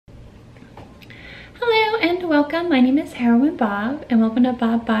and welcome. My name is Heroine Bob and welcome to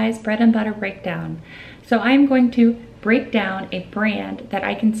Bob Buys Bread and Butter Breakdown. So I'm going to break down a brand that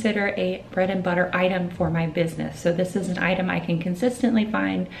I consider a bread and butter item for my business. So this is an item I can consistently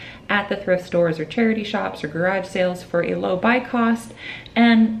find at the thrift stores or charity shops or garage sales for a low buy cost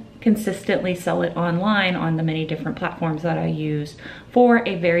and consistently sell it online on the many different platforms that I use for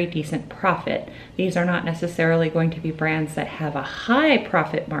a very decent profit. These are not necessarily going to be brands that have a high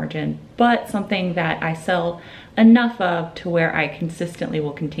profit margin, but something that I sell enough of to where I consistently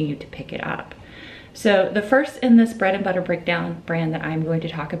will continue to pick it up. So the first in this bread and butter breakdown brand that I'm going to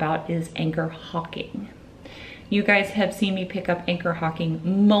talk about is Anchor Hocking. You guys have seen me pick up Anchor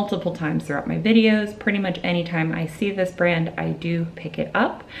Hocking multiple times throughout my videos. Pretty much anytime I see this brand, I do pick it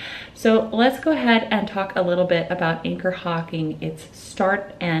up. So let's go ahead and talk a little bit about Anchor Hocking, its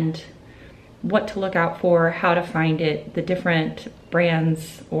start and what to look out for, how to find it, the different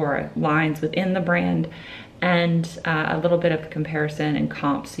brands or lines within the brand, and a little bit of comparison and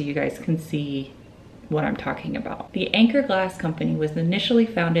comps so you guys can see what I'm talking about. The Anchor Glass Company was initially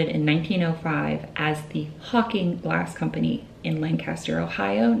founded in 1905 as the Hocking Glass Company in Lancaster,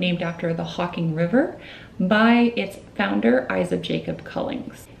 Ohio, named after the Hocking River by its founder, Isaac Jacob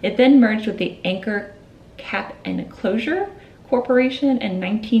Cullings. It then merged with the Anchor Cap and Closure Corporation in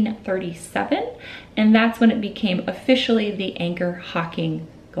 1937, and that's when it became officially the Anchor Hocking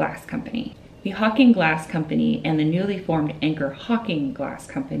Glass Company. The Hocking Glass Company and the newly formed Anchor Hocking Glass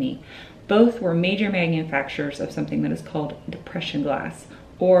Company both were major manufacturers of something that is called depression glass,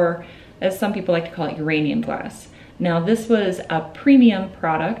 or as some people like to call it, uranium glass. Now this was a premium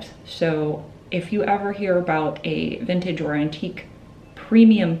product, so if you ever hear about a vintage or antique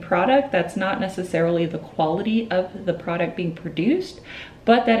premium product, that's not necessarily the quality of the product being produced,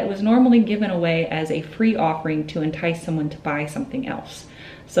 but that it was normally given away as a free offering to entice someone to buy something else.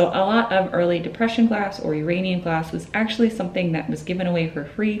 So a lot of early depression glass or uranium glass was actually something that was given away for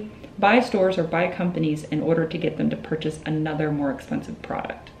free by stores or by companies in order to get them to purchase another more expensive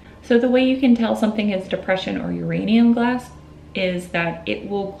product. So the way you can tell something is depression or uranium glass is that it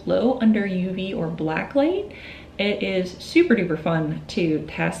will glow under UV or black light. It is super duper fun to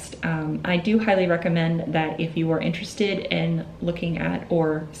test. I do highly recommend that if you are interested in looking at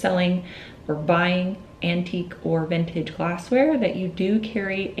or selling or buying antique or vintage glassware, that you do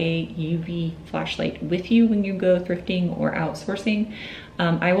carry a UV flashlight with you when you go thrifting or outsourcing.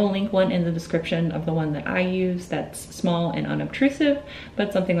 I will link one in the description of the one that I use that's small and unobtrusive,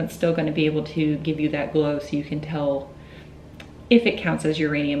 but something that's still going to be able to give you that glow so you can tell if it counts as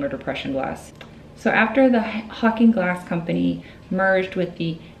uranium or depression glass. So after the Hocking Glass Company merged with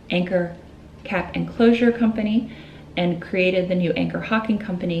the Anchor Cap and Closure Company and created the new Anchor Hocking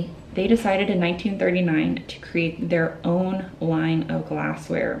Company, they decided in 1939 to create their own line of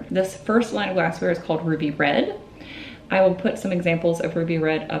glassware. This first line of glassware is called Ruby Red. I will put some examples of Ruby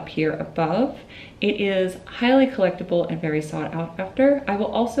Red up here above. It is highly collectible and very sought out after. I will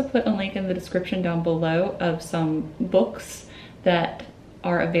also put a link in the description down below of some books that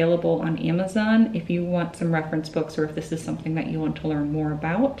are available on Amazon if you want some reference books or if this is something that you want to learn more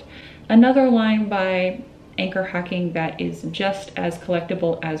about. Another line by Anchor Hocking that is just as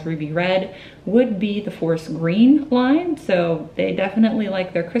collectible as Ruby Red would be the Forest Green line. So they definitely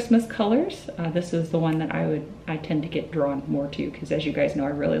like their Christmas colors. This is the one that I tend to get drawn more to because, as you guys know,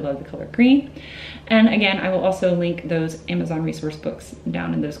 I really love the color green. And again, I will also link those Amazon resource books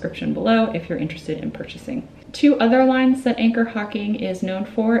down in the description below if you're interested in purchasing. Two other lines that Anchor Hocking is known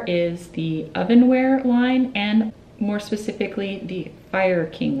for is the ovenware line and more specifically the Fire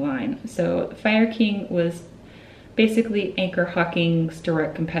King line. So Fire King was basically Anchor Hocking's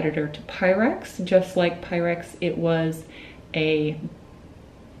direct competitor to Pyrex. Just like Pyrex, it was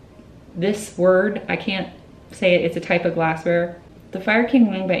this word, I can't say it, it's a type of glassware. The Fire King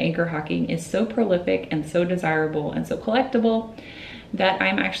line by Anchor Hocking is so prolific and so desirable and so collectible that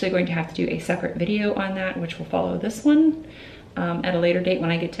I'm actually going to have to do a separate video on that, which will follow this one at a later date when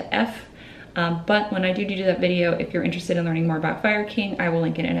I get to F. But when I do that video, if you're interested in learning more about Fire King, I will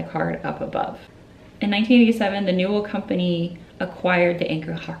link it in a card up above. In 1987, the Newell Company acquired the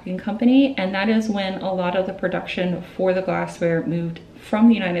Anchor Hocking Company, and that is when a lot of the production for the glassware moved from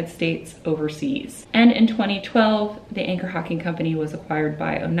the United States overseas. And in 2012, the Anchor Hocking Company was acquired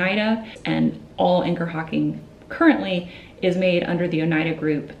by Oneida, and all Anchor Hocking currently is made under the Oneida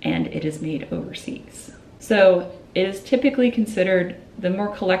Group, and it is made overseas. So it is typically considered the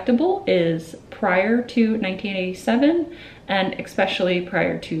more collectible is prior to 1987 and especially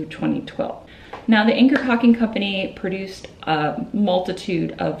prior to 2012. Now, the Anchor Hocking Company produced a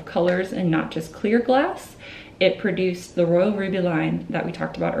multitude of colors and not just clear glass. it produced the Royal Ruby line that we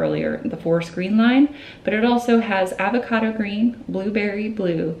talked about earlier, the forest green line, but it also has avocado green, blueberry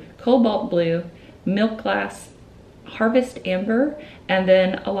blue, cobalt blue, milk glass, harvest amber, and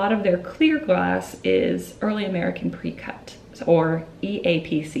then a lot of their clear glass is early American pre-cut, or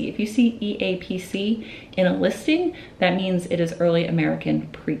EAPC. If you see EAPC in a listing, that means it is early American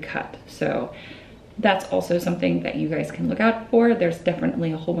pre-cut. So that's also something that you guys can look out for. There's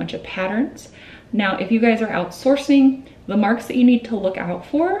definitely a whole bunch of patterns. Now, if you guys are outsourcing, the marks that you need to look out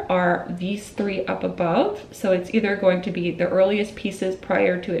for are these three up above. So it's either going to be the earliest pieces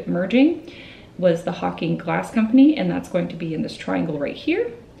prior to it merging was the Hocking Glass Company, and that's going to be in this triangle right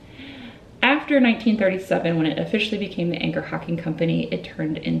here. After 1937, when it officially became the Anchor Hocking Company, it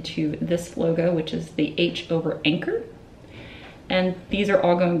turned into this logo, which is the H over Anchor. And these are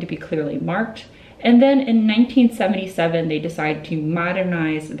all going to be clearly marked. And then in 1977, they decided to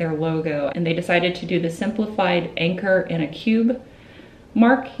modernize their logo, and they decided to do the simplified anchor in a cube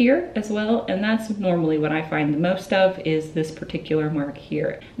mark here as well. And that's normally what I find the most of, is this particular mark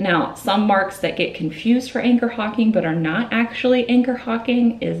here. Now, some marks that get confused for anchor hocking but are not actually anchor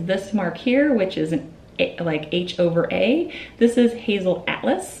hocking is this mark here, which is like H over A. This is Hazel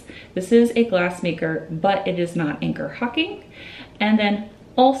Atlas. This is a glassmaker, but it is not anchor hocking. And then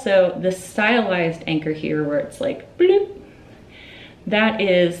also the stylized anchor here, where it's like bloop, that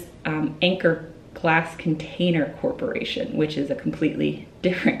is Anchor Glass Container Corporation, which is a completely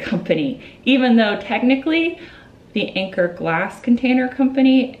different company, even though technically the Anchor Glass Container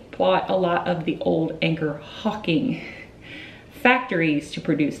Company bought a lot of the old Anchor Hocking factories to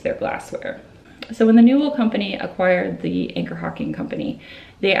produce their glassware. So when the Newell Company acquired the Anchor Hocking Company,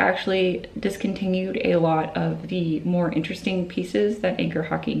 they actually discontinued a lot of the more interesting pieces that Anchor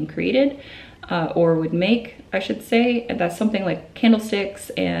Hocking created, or would make, I should say. And that's something like candlesticks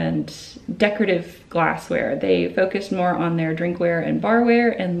and decorative glassware. They focused more on their drinkware and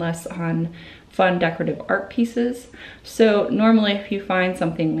barware and less on fun decorative art pieces. So normally if you find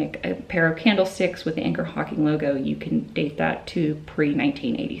something like a pair of candlesticks with the Anchor Hocking logo, you can date that to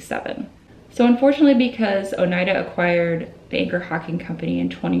pre-1987. So unfortunately, because Oneida acquired the Anchor Hocking Company in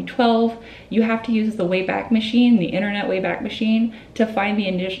 2012, you have to use the Wayback Machine, the Internet Wayback Machine, to find the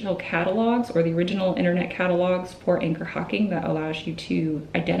initial catalogs or the original internet catalogs for Anchor Hocking that allows you to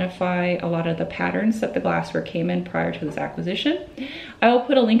identify a lot of the patterns that the glassware came in prior to this acquisition. I will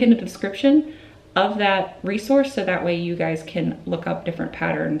put a link in the description of that resource, so that way you guys can look up different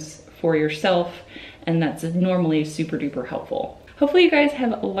patterns for yourself, and that's normally super duper helpful. Hopefully you guys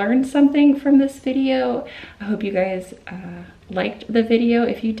have learned something from this video. I hope you guys liked the video.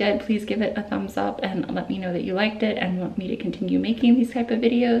 If you did, please give it a thumbs up and let me know that you liked it and want me to continue making these type of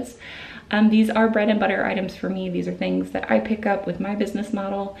videos. These are bread and butter items for me. These are things that I pick up with my business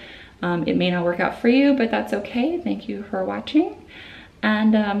model. It may not work out for you, but that's okay. Thank you for watching.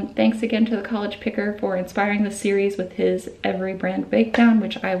 And thanks again to the College Picker for inspiring the series with his every brand breakdown,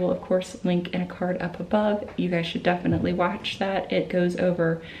 which I will of course link in a card up above. You guys should definitely watch that. It goes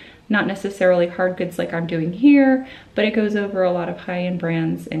over not necessarily hard goods like I'm doing here, but it goes over a lot of high-end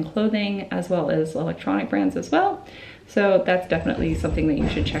brands and clothing, as well as electronic brands as well. So that's definitely something that you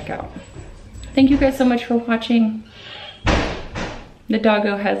should check out. Thank you guys so much for watching. The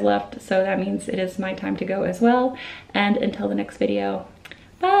doggo has left, so that means it is my time to go as well. And until the next video,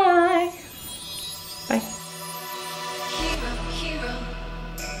 bye. Bye. Hero, hero.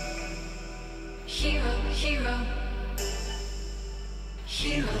 Hero, hero.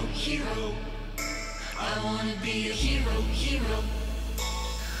 Hero, hero. I wanna be a hero, hero.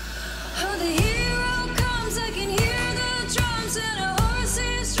 Oh, the hero.